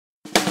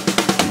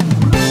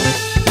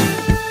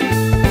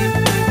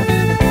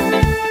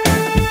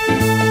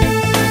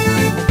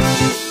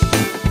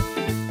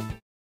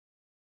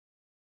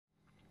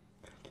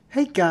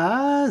Hey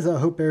guys, I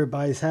hope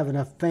everybody's having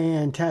a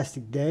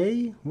fantastic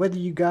day. Whether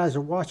you guys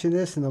are watching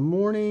this in the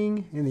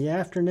morning, in the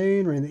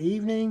afternoon, or in the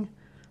evening,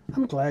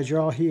 I'm glad you're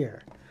all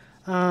here.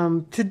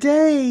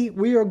 Today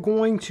we are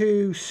going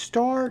to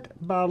start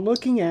by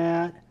looking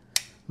at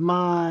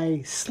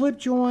my slip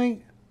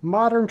joint,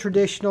 modern,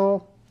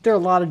 traditional. There are a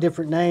lot of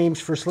different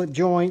names for slip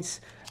joints.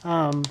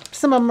 Some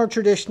of them are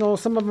traditional,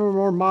 some of them are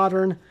more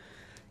modern.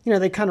 You know,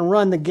 they kind of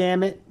run the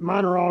gamut.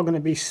 Mine are all going to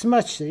be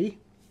smudgy.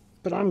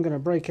 But I'm going to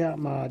break out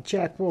my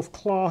Jack Wolf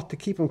cloth to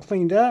keep them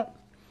cleaned up.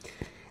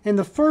 And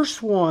the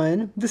first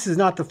one, this is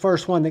not the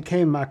first one that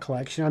came in my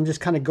collection. I'm just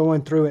kind of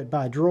going through it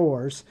by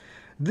drawers.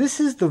 This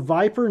is the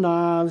Viper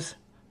Knives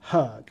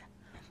Hug.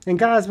 And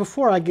guys,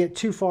 before I get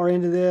too far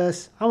into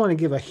this, I want to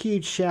give a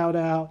huge shout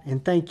out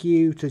and thank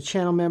you to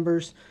channel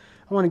members.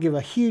 I want to give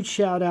a huge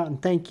shout out and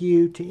thank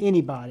you to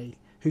anybody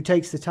who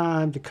takes the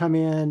time to come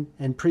in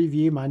and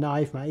preview my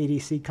knife, my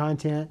EDC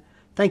content.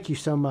 Thank you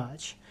so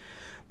much.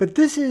 But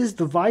this is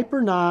the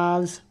Viper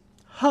Knives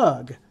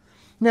Hug.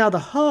 Now the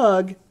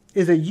Hug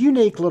is a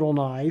unique little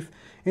knife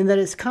in that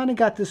it's kind of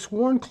got this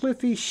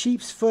Wharncliffe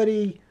sheep's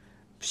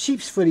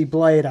footy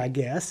blade, I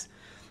guess.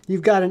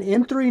 You've got an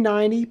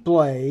M390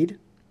 blade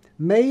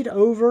made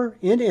over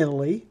in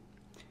Italy.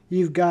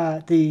 You've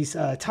got these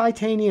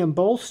titanium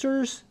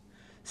bolsters,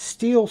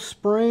 steel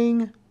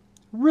spring,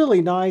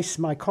 really nice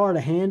micarta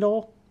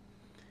handle.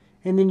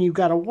 And then you've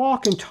got a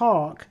walk and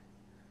talk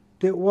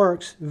that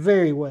works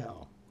very well.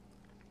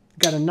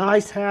 Got a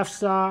nice half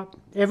stop.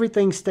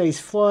 Everything stays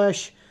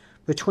flush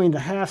between the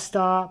half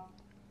stop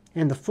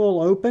and the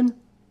full open.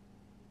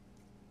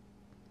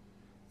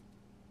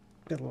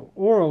 Got a little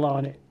oral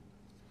on it.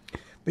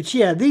 But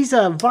yeah, these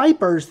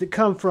Vipers that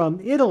come from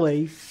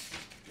Italy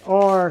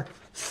are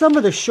some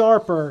of the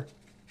sharper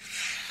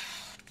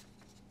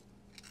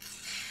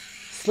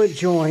slip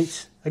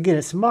joints. Again,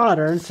 it's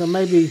modern, so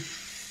maybe,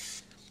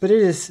 but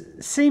it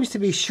seems to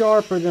be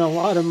sharper than a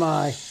lot of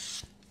my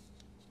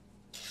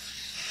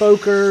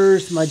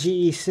Bokers, my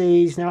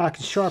GECs. Now I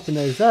can sharpen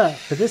those up,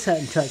 but this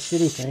hadn't touched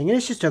anything. And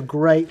it's just a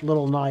great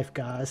little knife,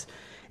 guys.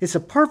 It's a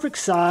perfect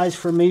size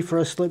for me for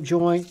a slip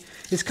joint.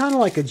 It's kind of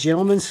like a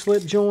gentleman's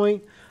slip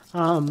joint.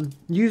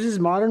 Uses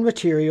modern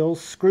materials,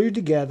 screwed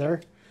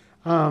together.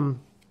 Gonna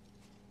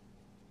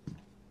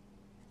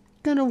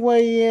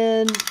weigh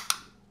in,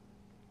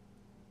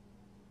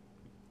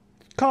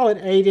 call it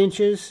 8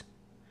 inches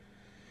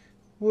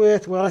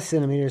with, well, that's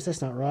centimeters,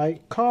 that's not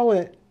right. Call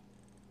it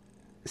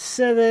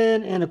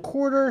 7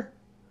 1/4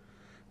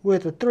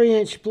 with a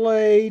 3-inch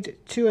blade,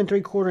 2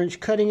 3/4 inch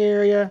cutting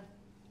area,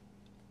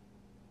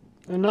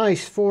 a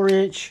nice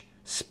 4-inch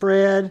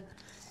spread,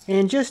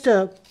 and just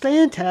a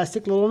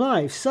fantastic little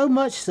knife. So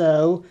much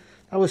so,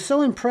 I was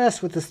so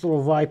impressed with this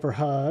little Viper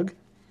Hug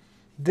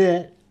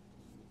that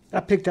I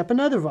picked up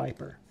another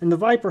Viper. And the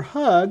Viper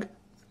Hug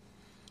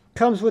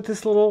comes with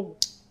this little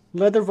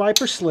leather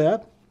Viper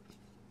slip.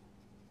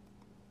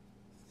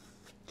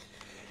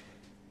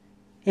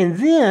 And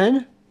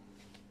then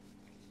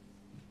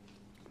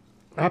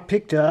I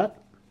picked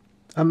up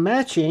a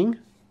matching,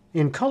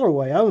 in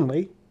colorway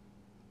only,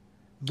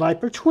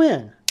 Viper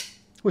Twin,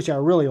 which I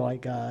really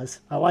like, guys.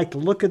 I like the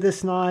look of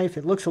this knife.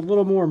 It looks a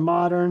little more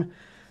modern.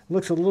 It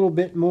looks a little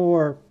bit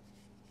more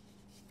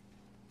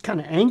kind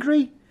of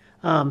angry.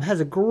 Has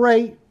a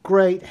great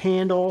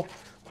handle,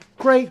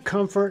 great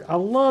comfort. I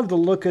love the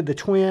look of the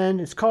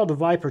Twin. It's called the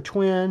Viper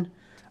Twin.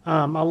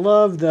 I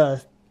love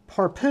the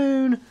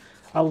harpoon.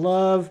 I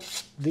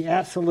love the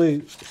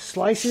absolute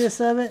sliciness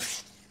of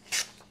it.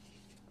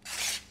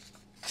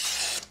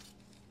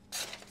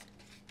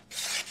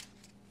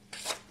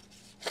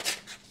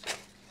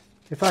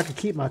 If I could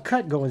keep my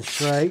cut going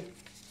straight.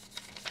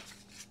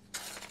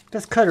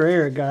 That's cutter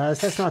error, guys.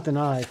 That's not the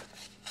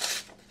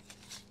knife.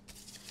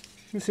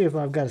 Let's see if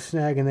I've got a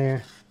snag in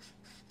there.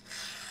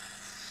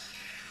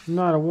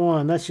 Not a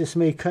one. That's just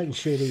me cutting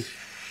shitty.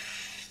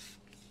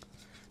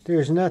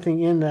 There's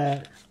nothing in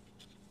that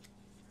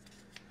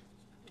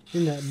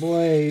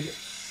blade.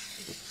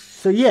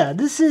 So yeah,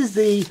 this is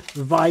the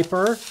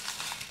Viper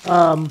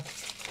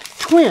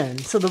Twin.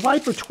 So the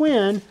Viper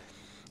Twin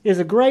is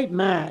a great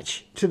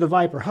match to the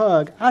Viper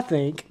Hug, I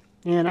think.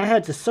 And I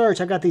had to search.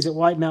 I got these at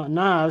White Mountain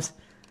Knives.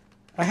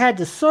 I had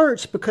to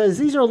search because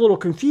these are a little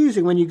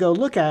confusing when you go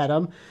look at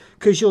them,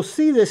 because you'll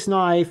see this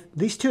knife,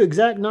 these two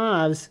exact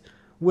knives,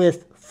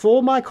 with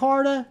full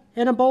micarta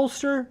and a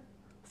bolster,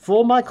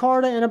 full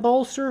micarta and a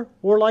bolster,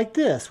 or like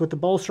this with the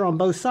bolster on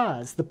both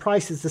sides. The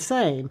price is the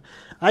same.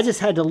 I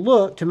just had to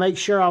look to make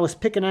sure I was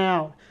picking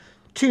out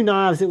two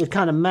knives that would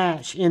kind of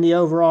match in the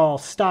overall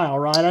style,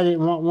 right? I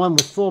didn't want one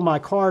with full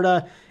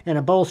micarta and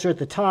a bolster at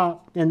the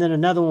top and then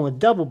another one with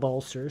double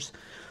bolsters.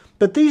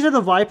 But these are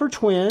the Viper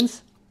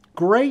Twins.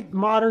 Great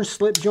modern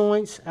slip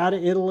joints out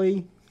of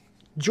Italy.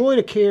 Joy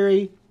to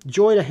carry,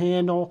 joy to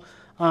handle.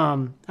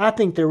 I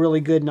think they're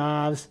really good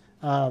knives.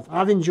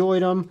 I've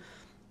enjoyed them.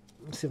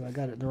 Let's see if I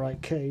got it in the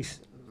right case.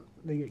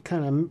 They get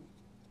kind of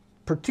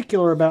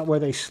particular about where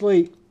they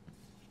sleep.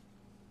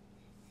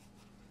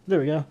 There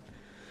we go.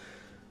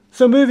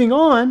 So moving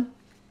on,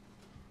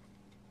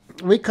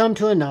 we come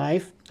to a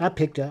knife I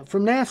picked up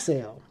from NAF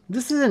sale.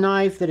 This is a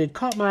knife that had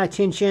caught my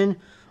attention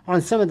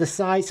on some of the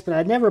sites, but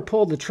I never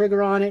pulled the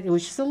trigger on it. It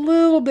was just a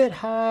little bit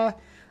high.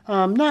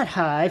 Not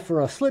high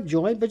for a slip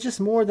joint, but just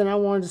more than I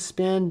wanted to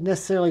spend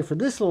necessarily for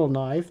this little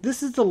knife.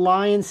 This is the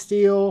Lion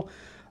Steel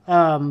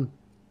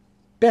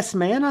Best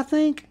Man, I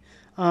think.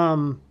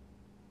 I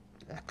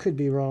could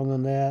be wrong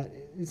on that.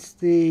 It's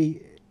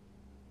the...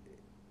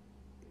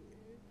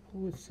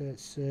 What's that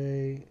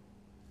say?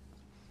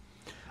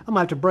 I'm going to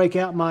have to break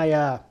out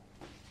my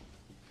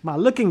my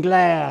looking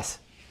glass.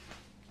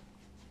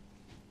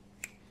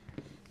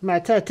 My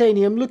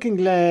titanium looking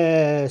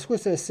glass.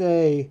 What's that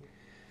say?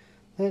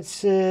 That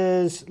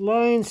says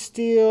Lion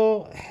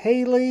Steel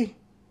Haley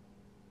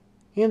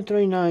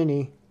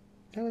M390. Is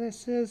that what that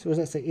says? Or does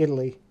that say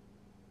Italy?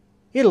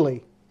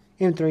 Italy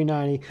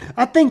M390.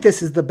 I think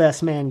this is the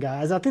Best Man,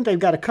 guys. I think they've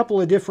got a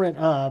couple of different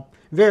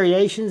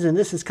variations, and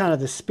this is kind of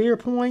the spear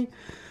point.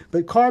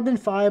 But carbon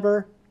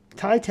fiber,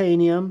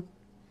 titanium,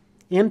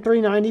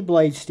 M390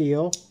 blade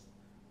steel,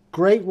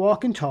 great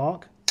walk and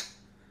talk.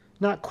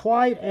 Not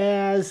quite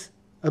as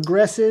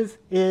aggressive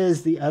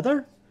as the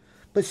other,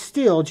 but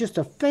still just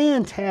a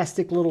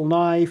fantastic little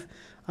knife.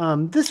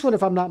 This one,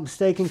 if I'm not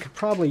mistaken, could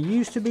probably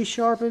use to be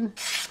sharpened.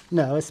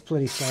 No, it's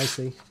plenty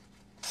spicy.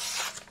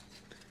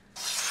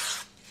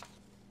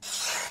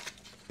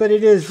 But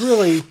it is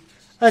really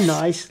a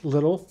nice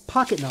little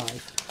pocket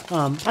knife.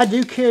 I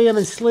do carry them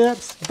in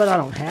slips, but I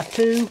don't have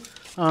to.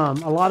 A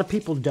lot of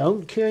people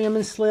don't carry them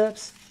in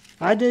slips.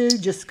 I do,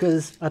 just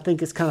because I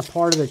think it's kind of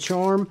part of the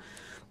charm.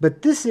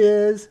 But this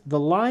is the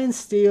Lion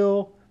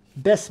Steel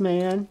Best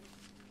Man.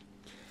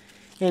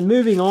 And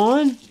moving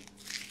on,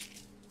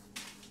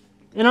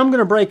 and I'm going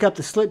to break up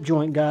the slip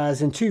joint,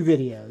 guys, in 2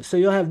 videos. So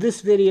you'll have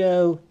this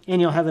video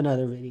and you'll have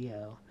another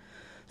video.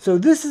 So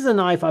this is a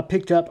knife I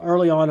picked up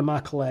early on in my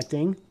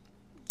collecting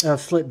of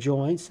slip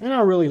joints, and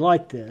I really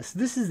like this.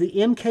 This is the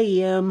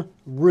MKM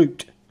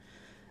Root.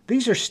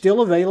 These are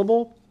still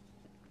available.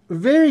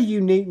 Very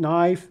unique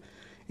knife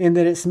in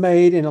that it's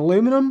made in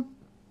aluminum,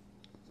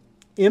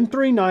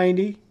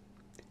 M390,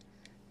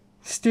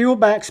 steel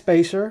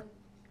backspacer,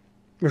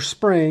 or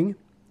spring.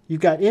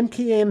 You've got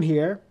MKM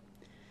here.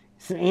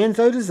 It's an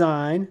Anzo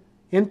design,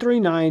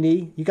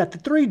 M390. You got the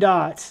 3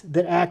 dots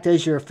that act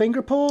as your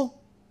finger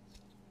pull.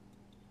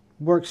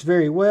 Works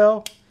very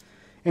well.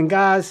 And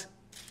guys,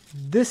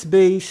 this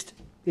beast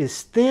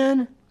is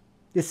thin.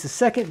 It's the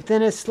second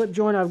thinnest slip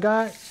joint I've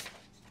got.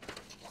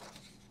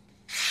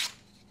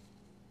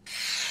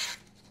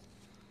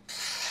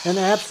 An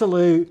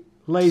absolute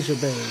laser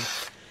beam.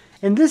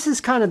 And this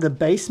is kind of the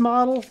base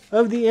model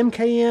of the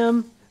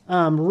MKM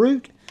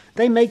Root.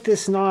 They make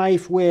this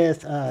knife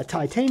with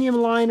titanium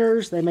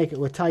liners. They make it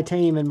with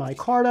titanium and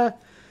micarta.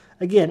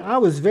 Again, I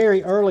was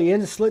very early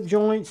into slip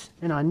joints,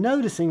 and I'm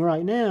noticing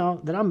right now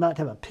that I'm about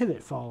to have a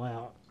pivot fall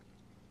out.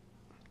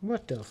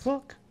 What the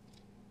fuck?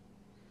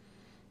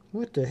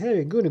 What the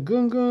hell?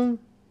 Gun?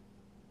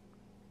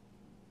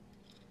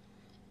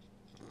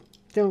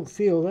 Don't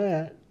feel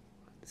that.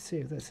 Let's see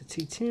if that's a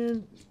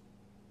T10.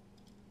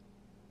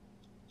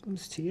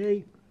 It's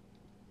T8.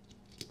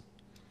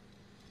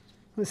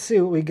 Let's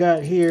see what we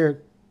got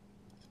here.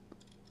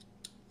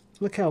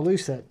 Look how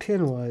loose that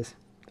pin was.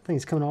 I think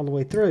it's coming all the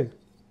way through.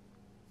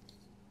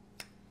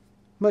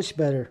 Much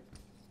better.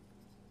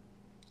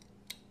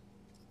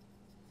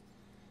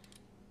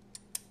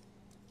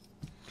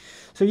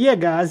 So yeah,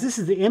 guys, this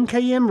is the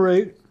MKM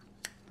Root.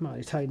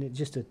 Might tighten it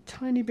just a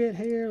tiny bit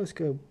here. Let's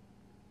go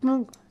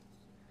bonk.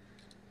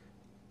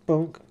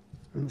 Bonk.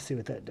 Let's see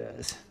what that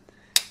does.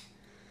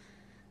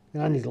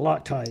 I need to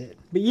Loctite it.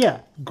 But yeah,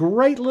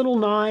 great little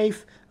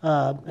knife.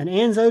 An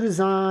Anzo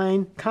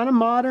design. Kind of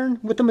modern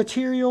with the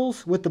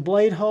materials, with the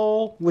blade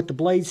hole, with the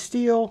blade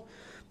steel.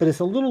 But it's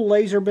a little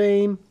laser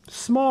beam,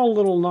 small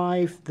little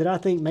knife that I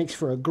think makes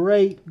for a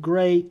great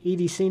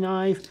EDC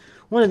knife.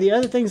 One of the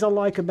other things I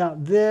like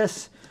about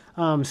this,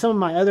 some of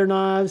my other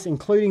knives,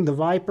 including the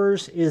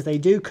Vipers, is they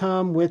do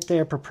come with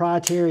their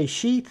proprietary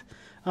sheath.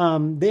 The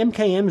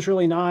MKM is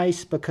really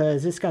nice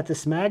because it's got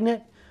this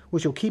magnet,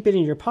 which will keep it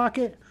in your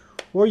pocket,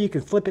 or you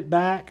can flip it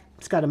back.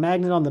 It's got a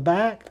magnet on the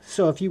back,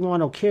 so if you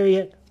want to carry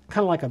it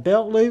kind of like a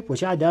belt loop,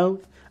 which I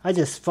don't, I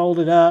just fold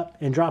it up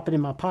and drop it in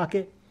my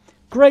pocket.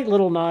 Great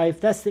little knife.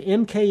 That's the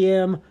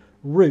MKM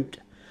Root.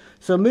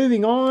 So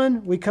moving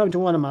on, we come to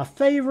one of my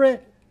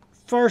favorite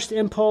first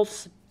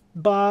impulse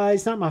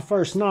buys. Not my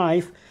first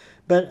knife,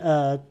 but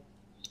a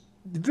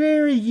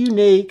very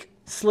unique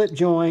slip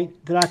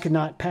joint that I could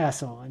not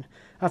pass on.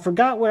 I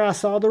forgot where I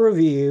saw the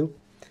review,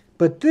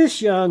 but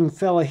this young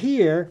fella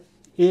here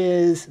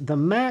is the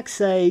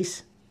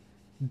Maxace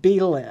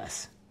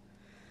Beetle-S.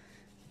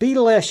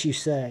 Beetle-S, you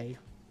say.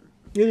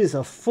 It is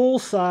a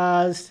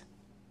full-sized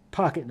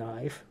pocket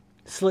knife,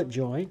 slip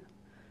joint,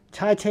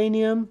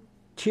 titanium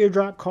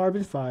teardrop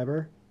carbon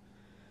fiber.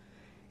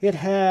 It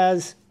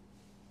has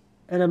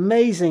an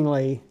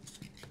amazingly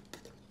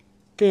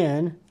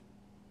thin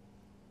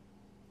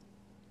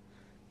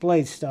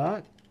blade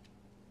stock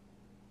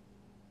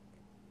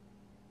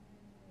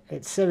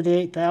at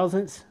 78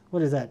 thousandths,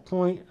 what is that,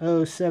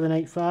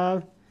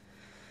 0.0785.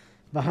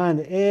 Behind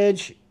the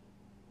edge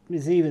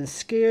is even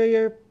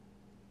scarier,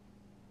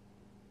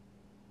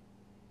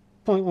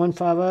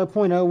 0.150,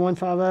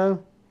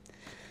 0.0150.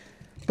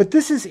 But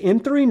this is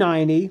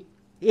M390.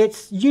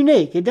 It's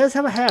unique. It does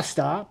have a half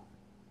stop,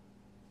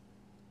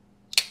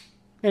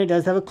 and it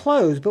does have a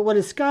close. But what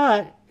it's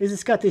got is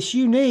it's got this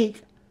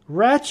unique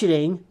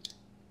ratcheting,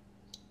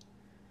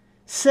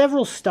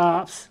 several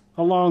stops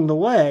along the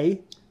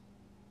way.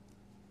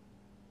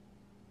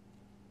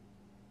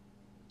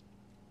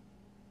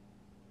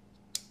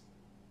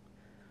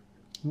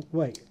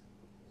 Wait,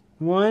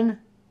 1,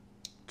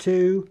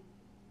 2,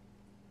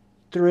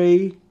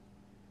 3,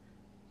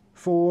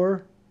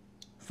 4,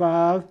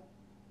 5,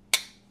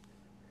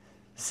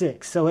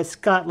 6. So it's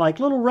got like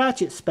little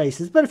ratchet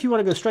spaces, but if you want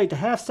to go straight to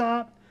half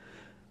stop,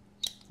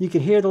 you can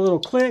hear the little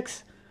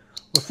clicks.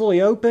 We're fully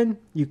open,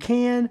 you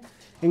can.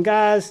 And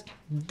guys,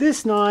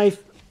 this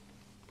knife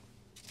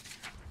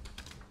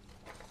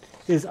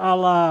is a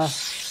la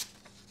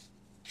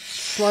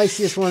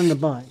sliciest one in the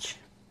bunch.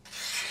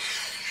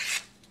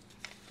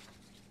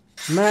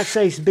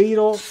 Maxace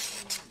Beetle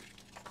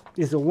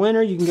is a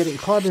winner. You can get it in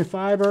carbon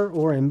fiber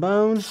or in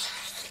bone.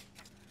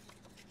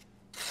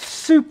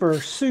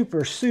 Super,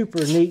 super,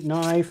 super neat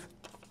knife.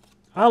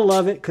 I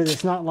love it because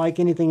it's not like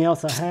anything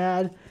else I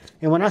had.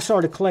 And when I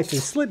started collecting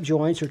slip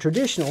joints or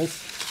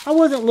traditionals, I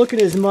wasn't looking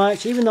as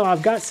much, even though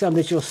I've got some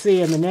that you'll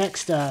see in the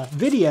next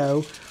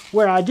video,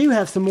 where I do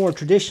have some more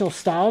traditional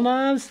style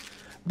knives.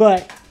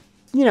 But,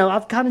 you know,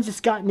 I've kind of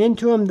just gotten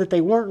into them that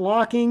they weren't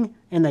locking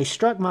and they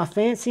struck my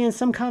fancy in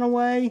some kind of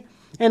way.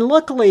 And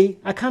luckily,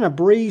 I kind of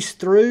breezed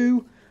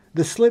through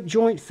the slip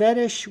joint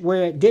fetish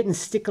where it didn't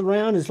stick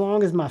around as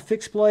long as my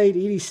fixed blade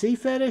EDC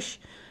fetish.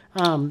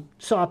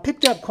 So I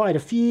picked up quite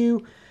a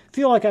few.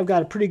 Feel like I've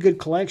got a pretty good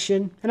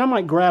collection, and I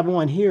might grab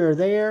one here or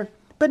there,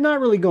 but not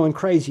really going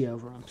crazy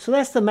over them. So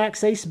that's the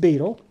Maxace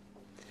Beetle.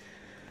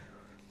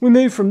 We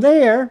move from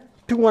there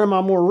to one of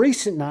my more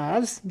recent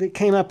knives that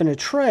came up in a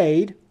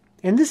trade,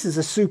 and this is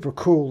a super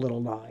cool little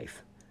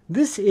knife.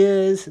 This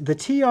is the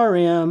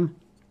TRM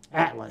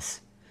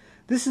Atlas.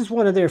 This is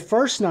one of their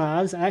first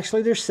knives,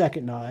 actually their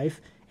second knife,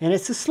 and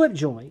it's a slip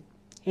joint.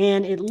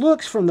 And it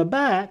looks from the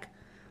back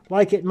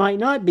like it might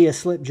not be a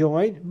slip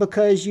joint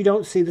because you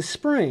don't see the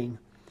spring.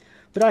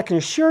 But I can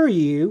assure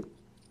you,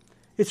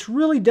 it's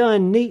really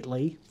done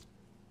neatly.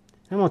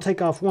 I'm going to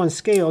take off one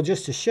scale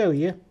just to show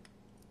you.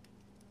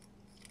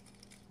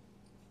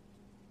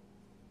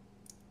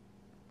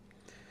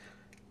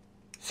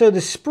 So the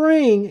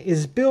spring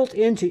is built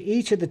into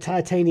each of the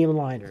titanium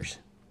liners.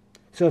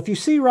 So if you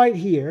see right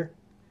here,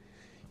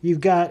 you've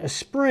got a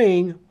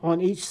spring on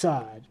each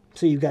side.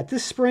 So you've got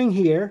this spring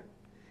here,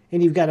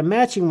 and you've got a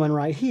matching one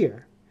right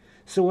here.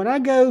 So when I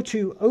go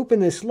to open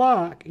this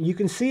lock, you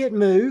can see it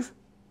move.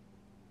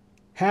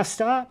 Half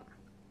stop,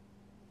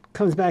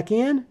 comes back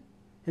in,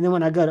 and then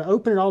when I go to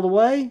open it all the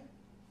way,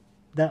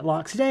 that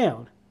locks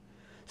down.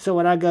 So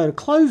when I go to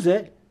close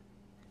it,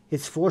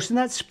 it's forcing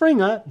that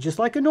spring up, just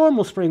like a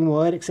normal spring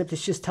would, except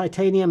it's just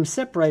titanium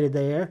separated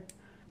there.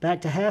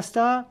 Back to half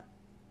stop,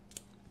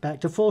 back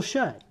to full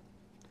shut.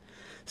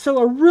 So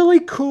a really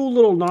cool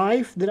little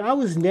knife that I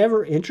was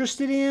never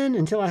interested in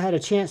until I had a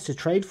chance to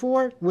trade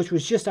for it, which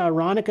was just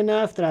ironic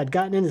enough that I'd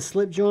gotten into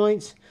slip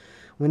joints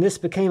when this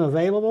became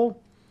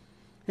available.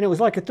 And it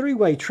was like a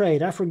three-way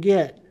trade. I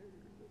forget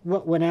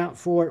what went out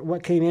for it,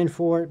 what came in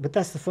for it, but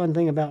that's the fun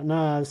thing about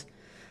knives.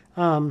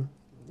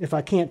 If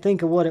I can't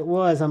think of what it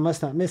was, I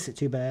must not miss it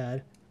too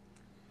bad.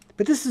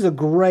 But this is a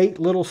great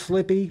little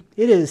slippy.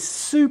 It is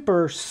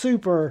super,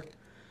 super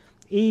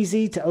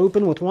easy to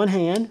open with one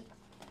hand.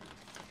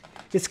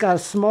 It's got a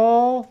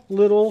small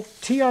little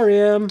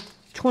TRM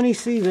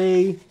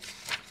 20CV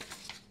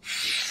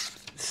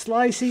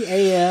slicey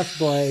AF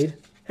blade,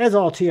 as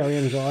all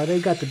TRMs are.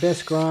 They've got the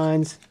best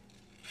grinds.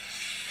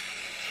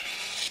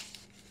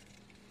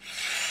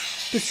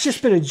 It's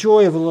just been a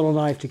joy of a little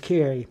knife to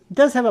carry. It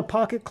does have a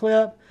pocket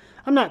clip.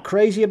 I'm not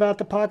crazy about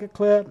the pocket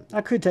clip.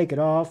 I could take it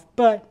off,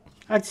 but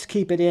I just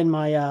keep it in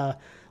my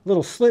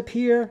little slip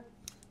here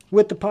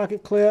with the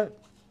pocket clip,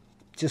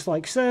 just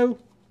like so.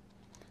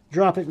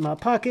 Drop it in my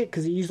pocket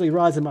because it usually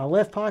rides in my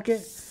left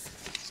pocket.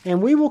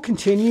 And we will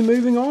continue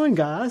moving on,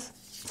 guys.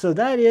 So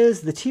that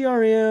is the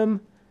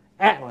TRM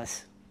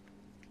Atlas.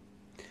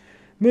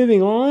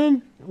 Moving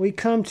on, we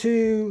come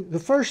to the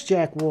first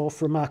Jack Wolf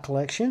from my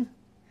collection.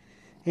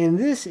 And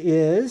this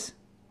is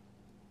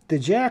the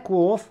Jack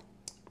Wolf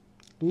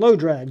Low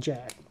Drag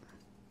Jack.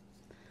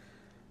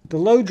 The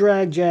Low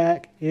Drag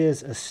Jack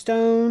is a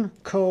stone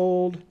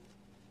cold,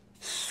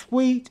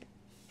 sweet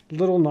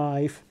little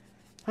knife.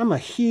 I'm a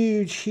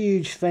huge,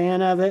 huge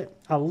fan of it.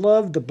 I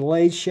love the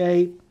blade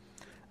shape.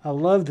 I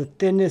love the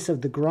thinness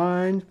of the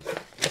grind.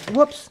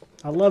 Whoops!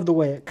 I love the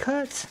way it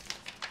cuts.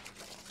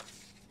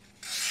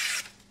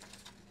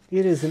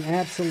 It is an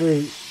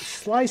absolute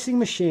slicing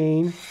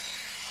machine.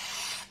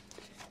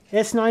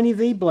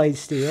 S90V blade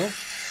steel.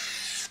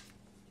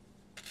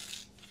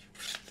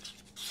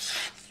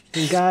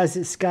 And guys,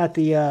 it's got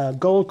the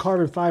gold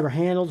carbon fiber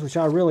handles, which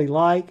I really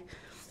like.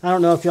 I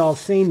don't know if y'all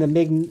have seen the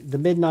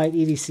Midnight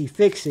EDC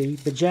Fixie,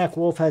 but Jack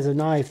Wolf has a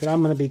knife that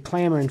I'm going to be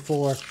clamoring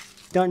for.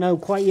 Don't know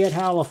quite yet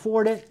how I'll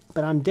afford it,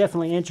 but I'm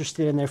definitely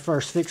interested in their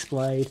first fixed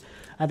blade.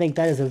 I think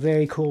that is a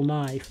very cool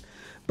knife.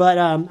 But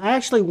I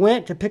actually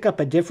went to pick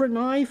up a different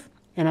knife,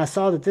 and I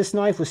saw that this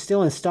knife was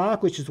still in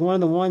stock, which is one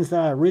of the ones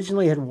that I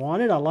originally had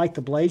wanted. I like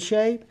the blade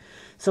shape.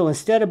 So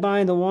instead of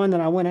buying the one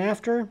that I went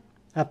after,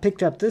 I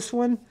picked up this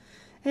one,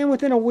 and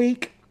within a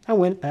week, I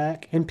went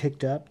back and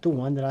picked up the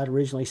one that I'd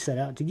originally set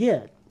out to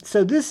get.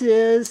 So this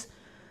is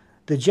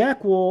the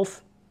Jack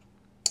Wolf,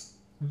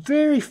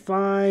 very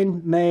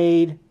fine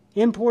made,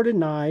 imported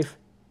knife,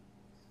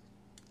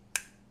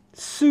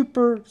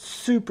 super,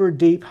 super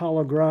deep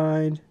hollow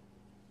grind,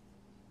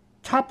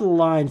 top of the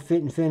line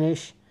fit and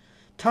finish,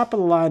 top of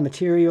the line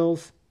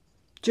materials,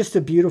 just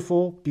a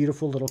beautiful,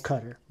 beautiful little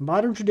cutter.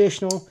 Modern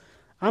traditional,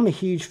 I'm a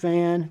huge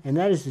fan, and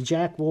that is the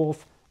Jack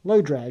Wolf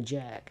Low Drag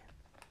Jack.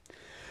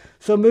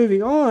 So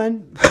moving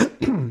on,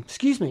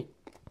 excuse me,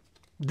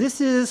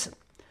 this is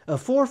a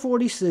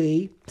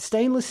 440C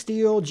stainless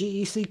steel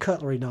GEC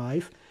cutlery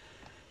knife.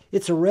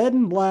 It's a red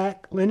and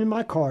black linen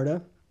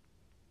micarta.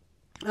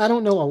 I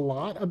don't know a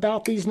lot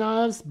about these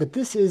knives, but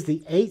this is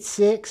the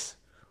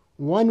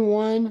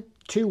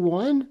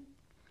 861121.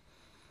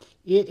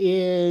 It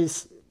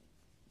is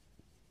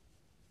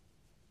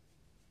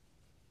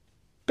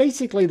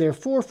basically their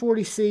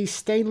 440C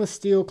stainless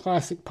steel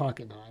classic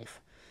pocket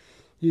knife.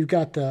 You've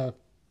got the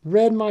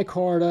red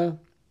micarta.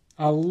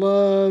 I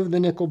love the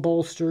nickel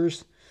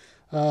bolsters.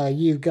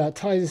 You've got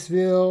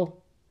Titusville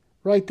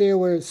right there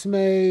where it's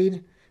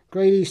made.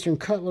 Great Eastern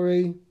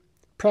Cutlery.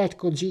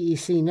 Practical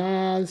GEC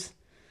knives.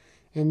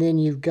 And then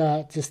you've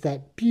got just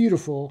that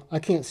beautiful, I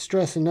can't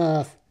stress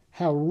enough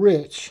how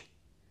rich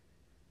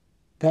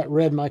that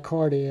red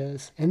micarta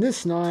is. And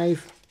this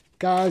knife,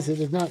 guys, it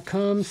does not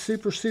come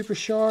super, super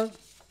sharp.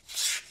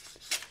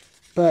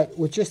 But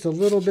with just a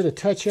little bit of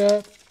touch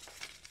up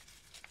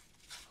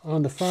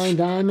on the fine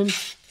diamond,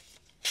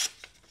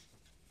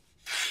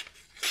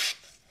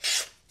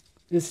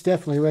 it's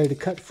definitely ready to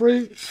cut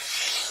fruit,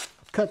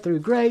 cut through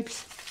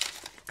grapes,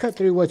 cut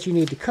through what you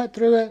need to cut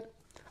through it.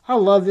 I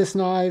love this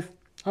knife.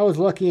 I was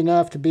lucky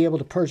enough to be able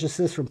to purchase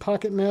this from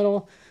Pocket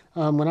Metal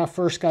when I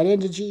first got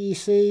into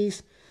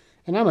GECs,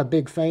 and I'm a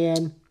big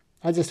fan.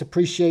 I just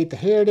appreciate the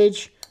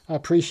heritage. I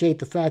appreciate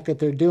the fact that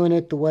they're doing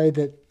it the way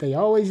that they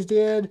always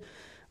did,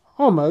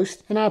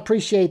 almost, and I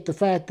appreciate the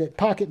fact that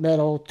Pocket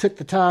Metal took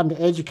the time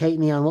to educate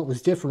me on what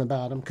was different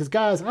about them, because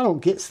guys, I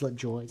don't get slip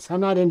joints.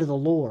 I'm not into the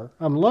lore.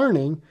 I'm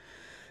learning,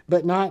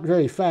 but not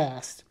very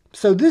fast.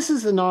 So this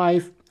is the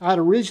knife I'd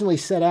originally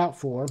set out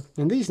for,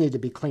 and these need to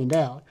be cleaned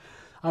out.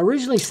 I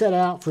originally set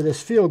out for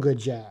this Feel Good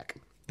Jack.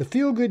 The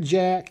Feel Good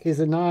Jack is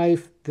a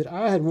knife that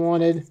I had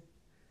wanted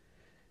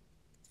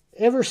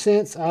ever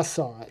since I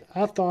saw it.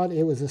 I thought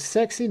it was a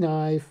sexy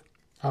knife.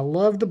 I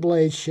loved the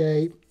blade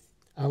shape.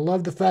 I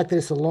love the fact that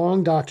it's a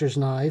long doctor's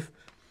knife.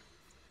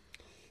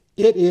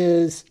 It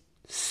is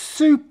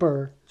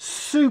super,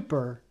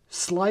 super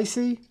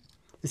slicey.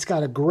 It's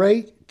got a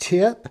great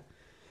tip.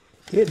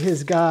 It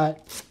has got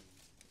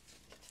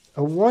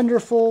a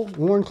wonderful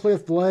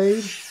Wharncliffe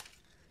blade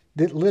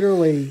that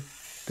literally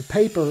the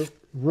paper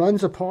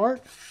runs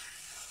apart.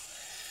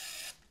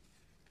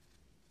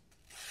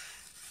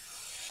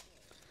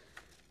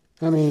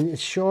 I mean,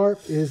 it's sharp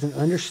is an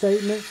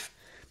understatement.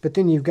 But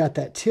then you've got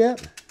that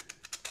tip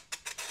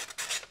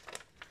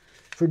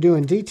for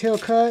doing detail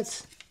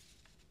cuts.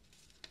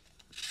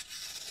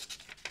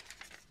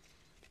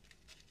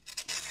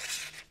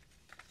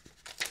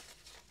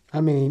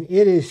 I mean,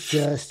 it is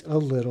just a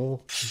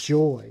little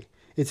joy.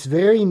 It's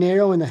very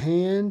narrow in the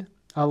hand.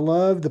 I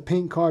love the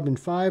pink carbon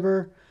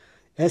fiber.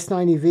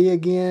 S90V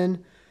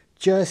again.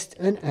 Just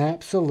an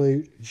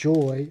absolute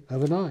joy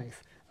of a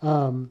knife.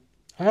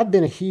 I've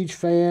been a huge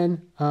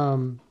fan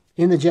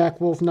in the Jack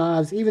Wolf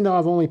knives, even though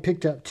I've only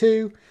picked up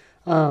two.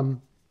 I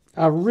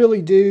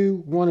really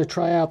do want to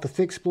try out the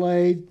fixed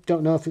blade.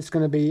 Don't know if it's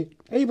going to be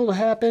able to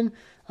happen,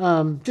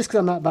 just because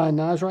I'm not buying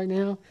knives right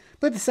now.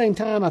 But at the same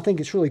time, I think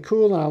it's really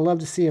cool, and I love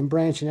to see them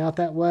branching out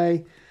that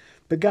way.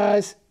 But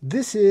guys,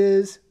 this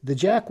is the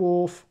Jack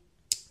Wolf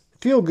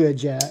Feel Good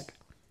Jack.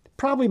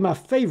 Probably my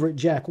favorite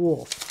Jack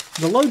Wolf.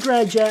 The Low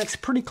Drag Jack's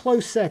pretty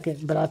close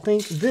second, but I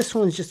think this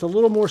one's just a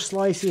little more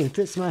slicey and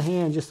fits my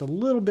hand just a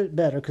little bit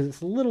better because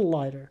it's a little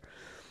lighter.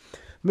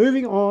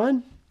 Moving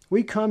on,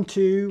 we come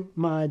to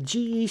my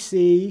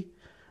GEC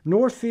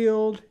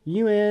Northfield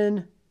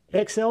UN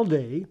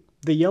XLD,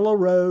 the Yellow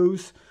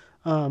Rose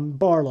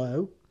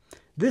Barlow.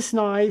 This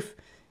knife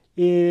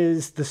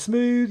is the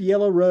Smooth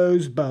Yellow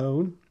Rose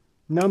Bone,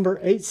 number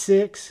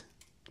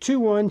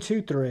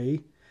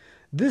 862123.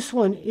 This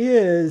one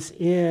is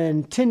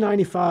in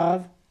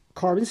 1095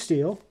 carbon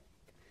steel.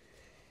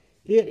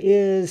 It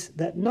is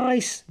that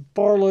nice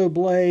Barlow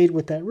blade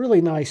with that really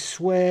nice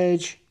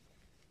swedge.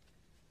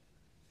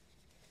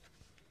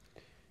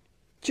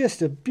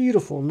 Just a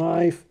beautiful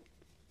knife.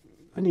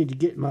 I need to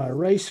get my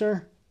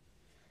eraser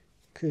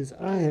because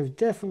I have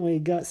definitely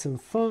got some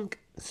funk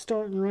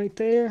starting right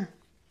there.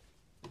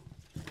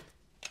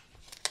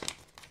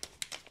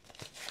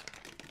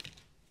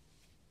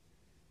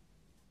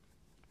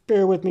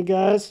 Bear with me,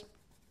 guys.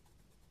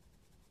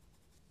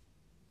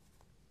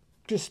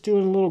 Just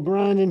doing a little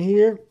grinding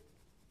here.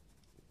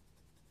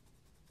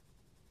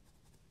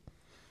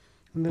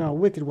 And then I'll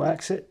wicked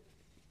wax it.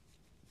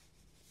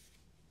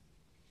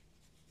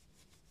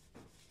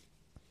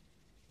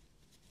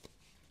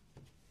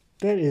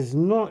 That is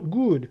not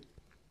good.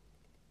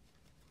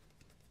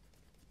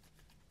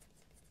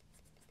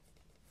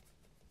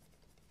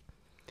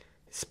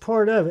 It's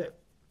part of it.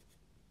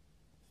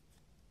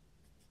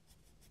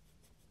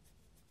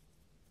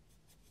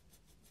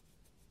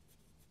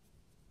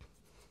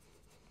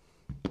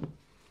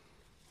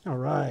 All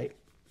right.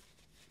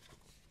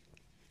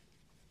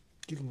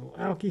 Give a little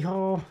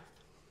alcohol.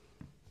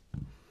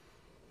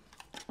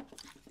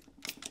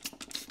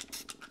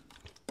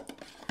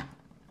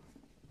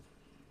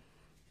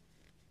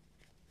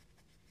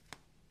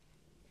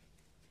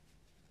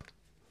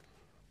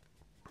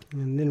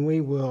 And then we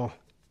will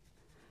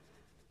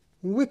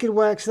wicked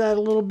wax that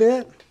a little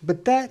bit.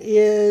 But that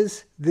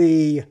is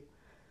the,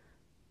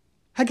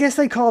 I guess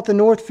they call it the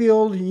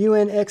Northfield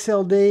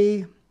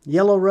UNXLD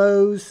Yellow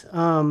Rose,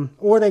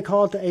 or they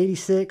call it the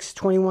 86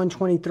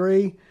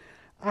 2123.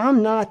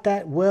 I'm not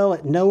that well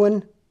at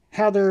knowing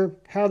how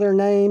they're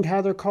named,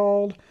 how they're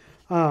called,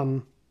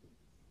 but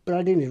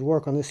I do need to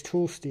work on this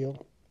tool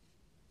steel.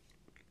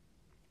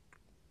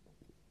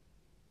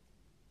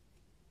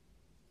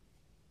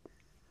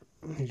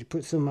 I need to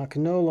put some of my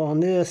canola on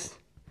this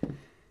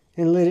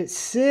and let it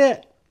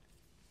sit.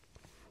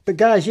 But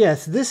guys,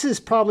 yes, this is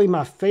probably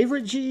my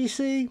favorite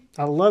GEC.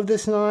 I love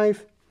this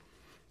knife.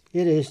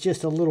 It is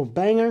just a little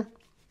banger.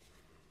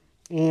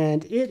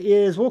 And it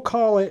is, we'll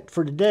call it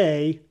for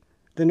today,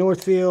 the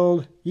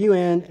Northfield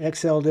UN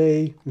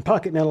XLD. And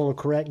Pocket Metal will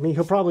correct me.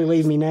 He'll probably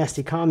leave me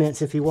nasty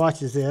comments if he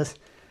watches this.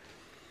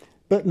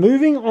 But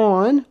moving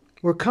on,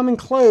 we're coming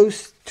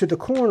close to the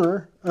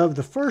corner of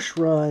the first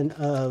run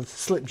of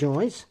slip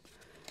joints.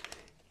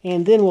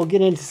 And then we'll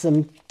get into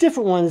some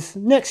different ones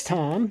next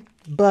time.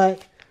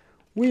 But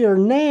we are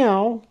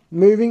now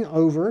moving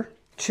over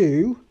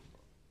to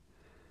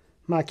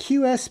my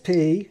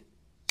QSP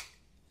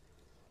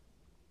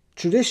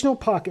traditional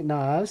pocket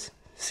knives,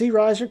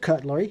 C.Risner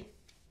cutlery,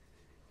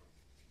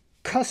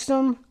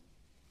 custom,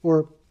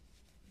 or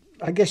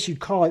I guess you'd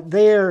call it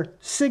their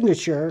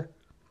signature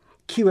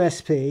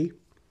QSP,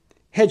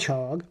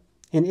 Hedgehog,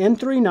 an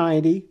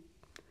M390,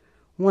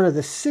 one of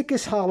the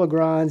sickest hollow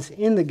grinds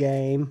in the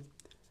game.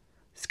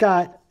 It's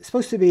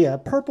supposed to be a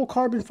purple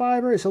carbon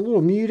fiber. It's a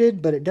little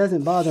muted, but it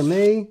doesn't bother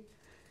me.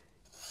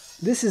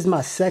 This is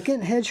my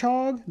second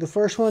Hedgehog. The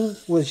first one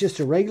was just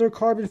a regular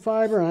carbon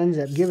fiber. I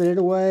ended up giving it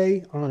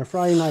away on a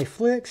Friday Night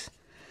Flicks.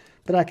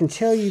 But I can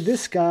tell you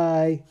this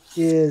guy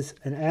is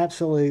an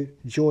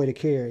absolute joy to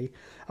carry.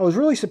 I was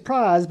really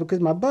surprised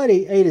because my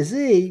buddy A to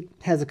Z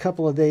has a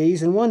couple of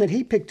these, and one that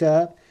he picked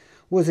up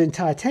was in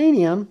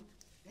titanium,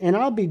 and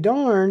I'll be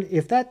darned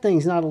if that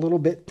thing's not a little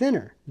bit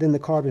thinner than the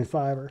carbon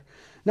fiber.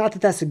 Not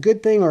that that's a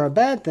good thing or a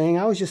bad thing.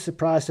 I was just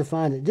surprised to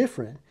find it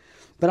different.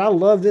 But I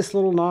love this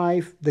little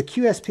knife. The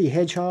QSP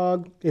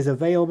Hedgehog is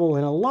available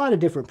in a lot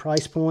of different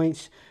price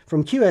points.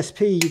 From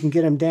QSP, you can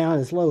get them down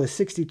as low as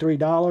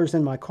 $63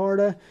 in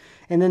micarta.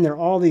 And then there are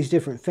all these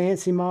different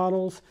fancy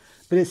models.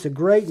 But it's a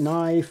great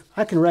knife.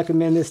 I can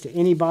recommend this to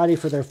anybody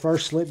for their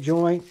first slip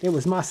joint. It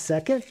was my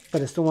second,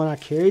 but it's the one I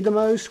carried the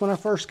most when I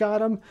first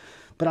got them.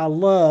 But I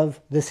love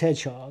this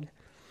Hedgehog.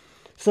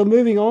 So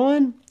moving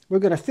on, we're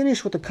going to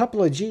finish with a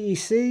couple of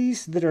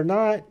GECs that are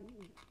not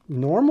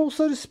normal,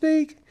 so to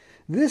speak.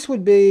 This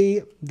would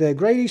be the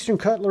Great Eastern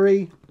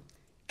Cutlery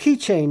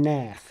Keychain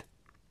Knife.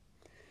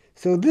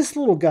 So this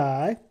little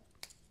guy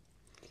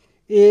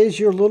is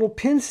your little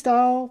pin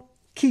style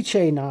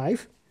keychain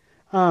knife.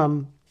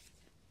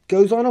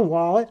 Goes on a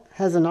wallet,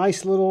 has a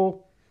nice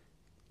little,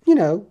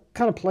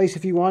 kind of place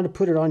if you wanted to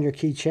put it on your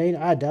keychain.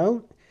 I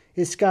don't.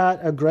 It's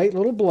got a great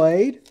little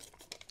blade,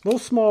 little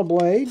small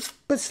blade,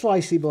 but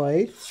slicey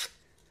blade.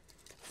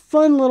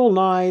 Fun little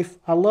knife.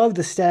 I love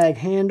the stag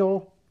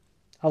handle.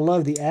 I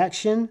love the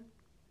action.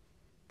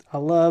 I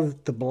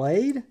love the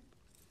blade.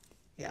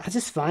 I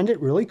just find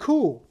it really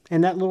cool.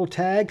 And that little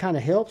tag kind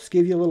of helps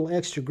give you a little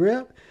extra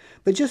grip.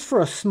 But just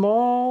for a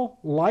small,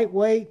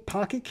 lightweight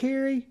pocket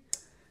carry,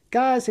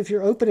 guys, if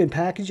you're opening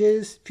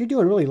packages, if you're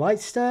doing really light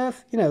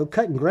stuff,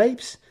 cutting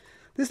grapes,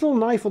 this little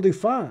knife will do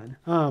fine.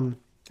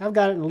 I've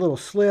got it in a little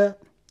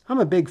slip. I'm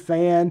a big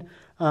fan.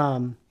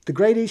 The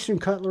Great Eastern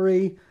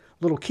Cutlery,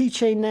 little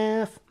keychain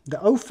knife, the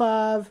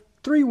 05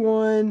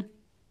 31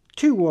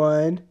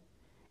 21,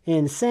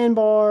 and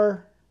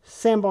Sandbar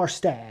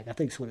Stag, I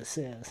think is what it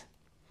says.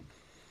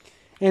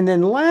 And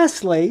then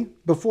lastly,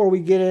 before we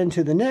get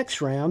into the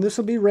next round, this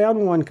will be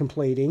round one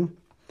completing.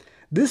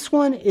 This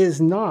one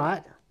is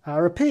not, I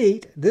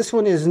repeat, this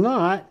one is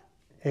not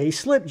a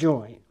slip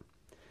joint.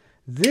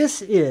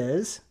 This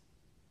is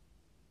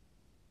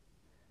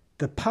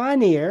the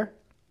Pioneer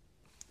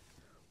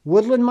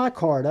Woodland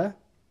Micarta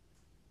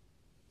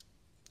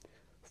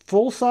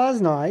full-size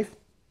knife,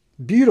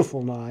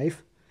 beautiful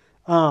knife,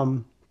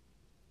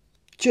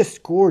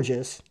 just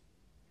gorgeous.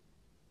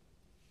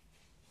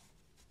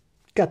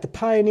 Got the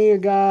Pioneer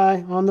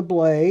guy on the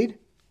blade.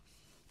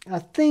 I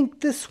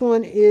think this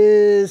one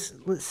is,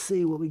 let's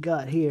see what we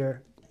got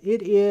here.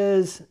 It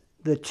is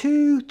the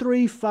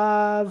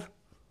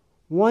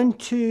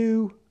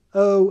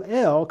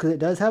 235120L, because it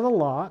does have a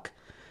lock.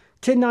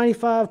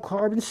 1095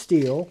 carbon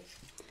steel.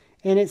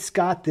 And it's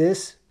got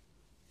this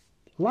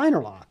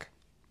liner lock,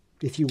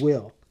 if you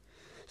will.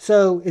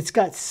 So it's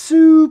got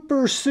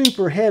super,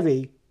 super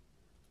heavy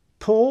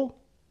pull.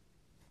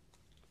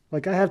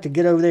 Like I have to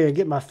get over there and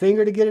get my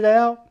finger to get it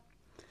out.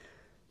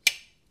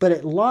 But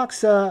it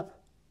locks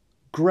up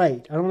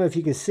great. I don't know if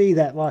you can see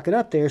that locking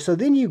up there. So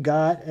then you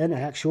got an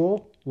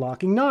actual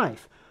locking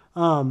knife.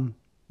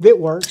 That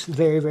works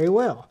very, very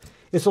well.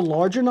 It's a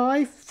larger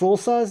knife,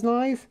 full-size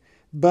knife,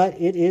 but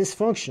it is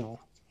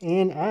functional.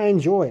 And I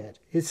enjoy it.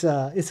 It's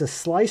a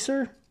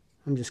slicer.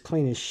 I'm just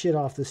cleaning shit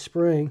off the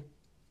spring.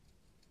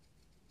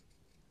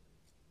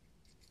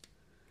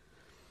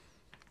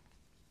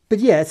 But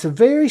yeah, it's a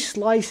very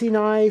slicey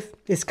knife.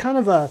 It's kind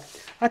of a,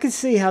 I could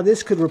see how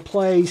this could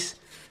replace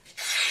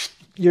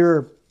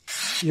your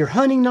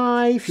hunting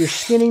knife, your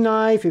skinning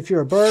knife, if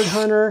you're a bird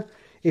hunter,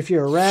 if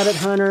you're a rabbit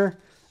hunter.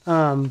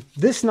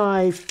 This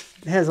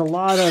knife has a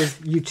lot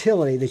of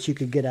utility that you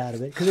could get out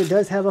of it because it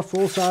does have a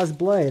full-size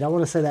blade. I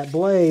want to say that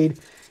blade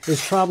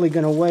is probably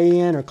going to weigh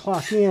in or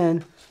clock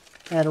in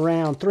at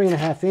around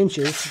 3.5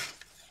 inches.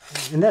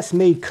 And that's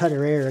me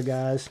cutter error,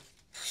 guys.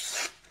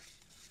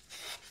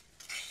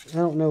 I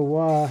don't know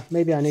why.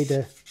 Maybe I need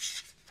to...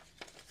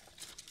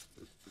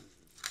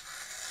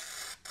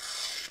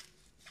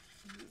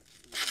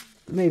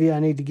 Maybe I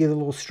need to give it a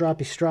little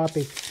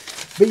stroppy.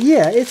 But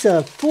yeah, it's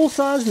a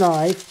full-size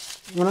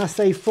knife. When I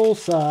say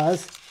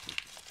full-size,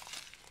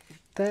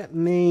 that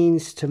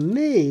means to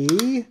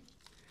me,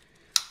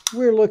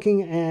 we're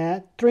looking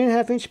at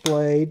 3.5-inch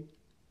blade,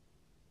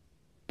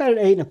 about an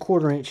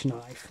 8.25-inch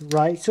knife,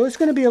 right? So it's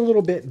going to be a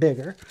little bit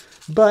bigger,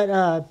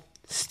 but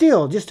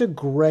still just a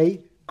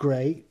great,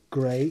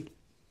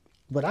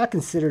 what I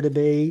consider to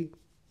be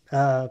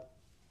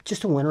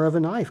just a winner of a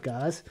knife,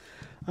 guys.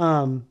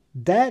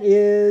 That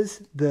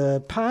is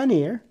the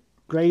Pioneer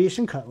Great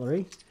Eastern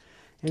Cutlery.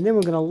 And then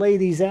we're going to lay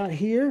these out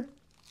here.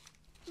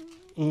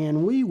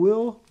 And we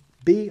will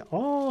be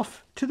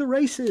off to the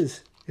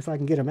races, if I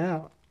can get them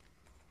out.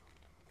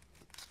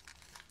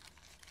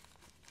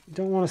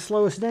 Don't want to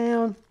slow us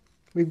down.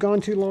 We've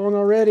gone too long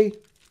already.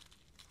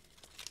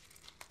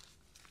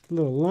 A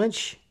little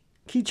lunch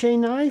keychain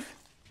knife.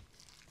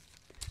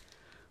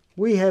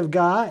 We have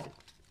got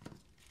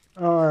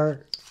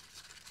our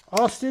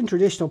Austin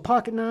Traditional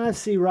Pocket Knife,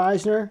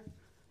 C.Risner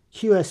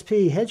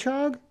QSP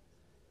Hedgehog.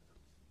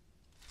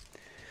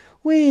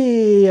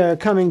 We are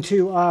coming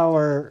to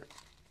our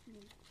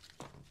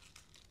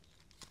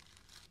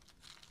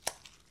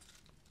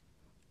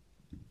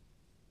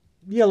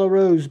Yellow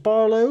Rose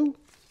Barlow.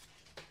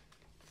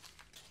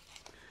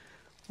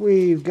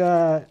 We've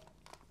got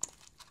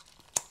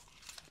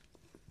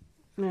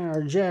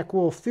our Jack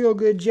Wolf Feel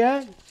Good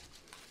Jack.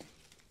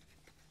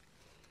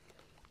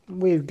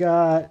 We've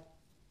got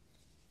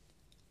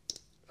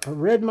a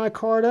red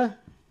micarta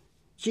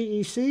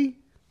GEC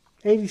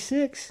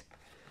 86.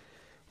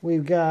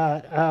 We've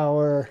got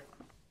our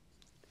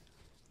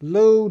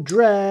low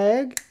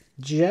drag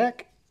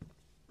jack.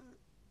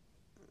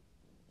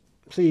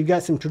 So you've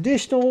got some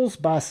traditionals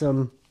by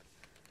some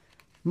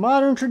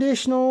modern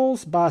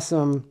traditionals, by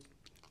some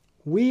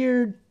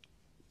weird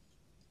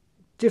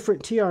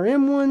different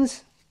TRM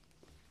ones,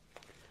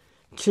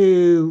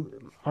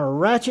 to our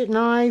ratchet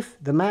knife,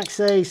 the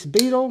Maxace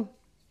Beetle.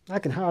 I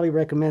can highly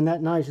recommend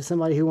that knife to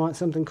somebody who wants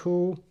something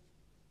cool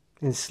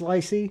and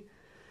slicey.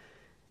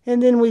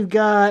 And then we've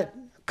got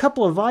a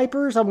couple of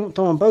Vipers. I won't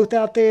throw them both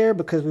out there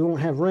because we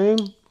won't have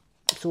room.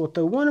 So we'll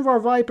throw one of our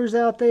Vipers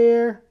out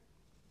there.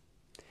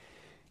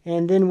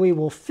 And then we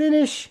will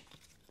finish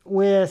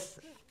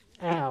with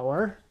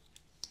our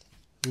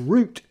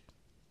Root,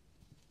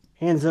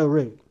 Hanzo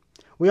Root.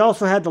 We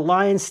also had the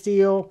Lion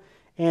Steel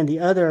and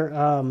the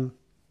other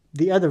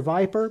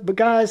Viper. But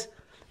guys,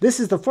 this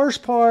is the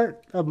first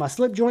part of my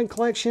slip joint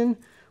collection.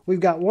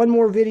 We've got one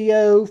more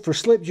video for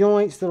slip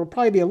joints that'll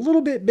probably be a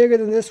little bit bigger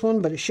than this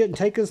one, but it shouldn't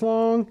take as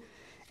long.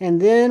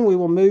 And then we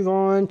will move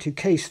on to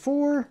case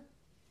 4,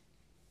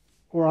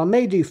 or I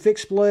may do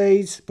fixed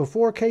blades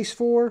before case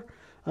 4,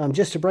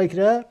 just to break it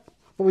up.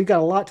 But we've got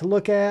a lot to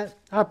look at.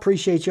 I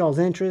appreciate y'all's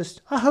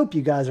interest. I hope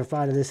you guys are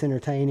finding this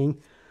entertaining.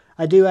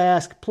 I do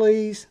ask,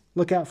 please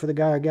look out for the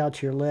guy or gal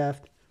to your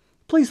left.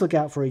 Please look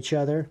out for each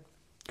other.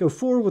 Go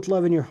forward with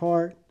love in your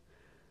heart.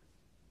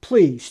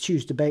 Please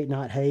choose debate,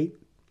 not hate.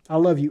 I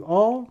love you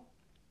all.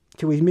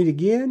 Till we meet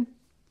again.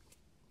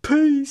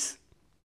 Peace.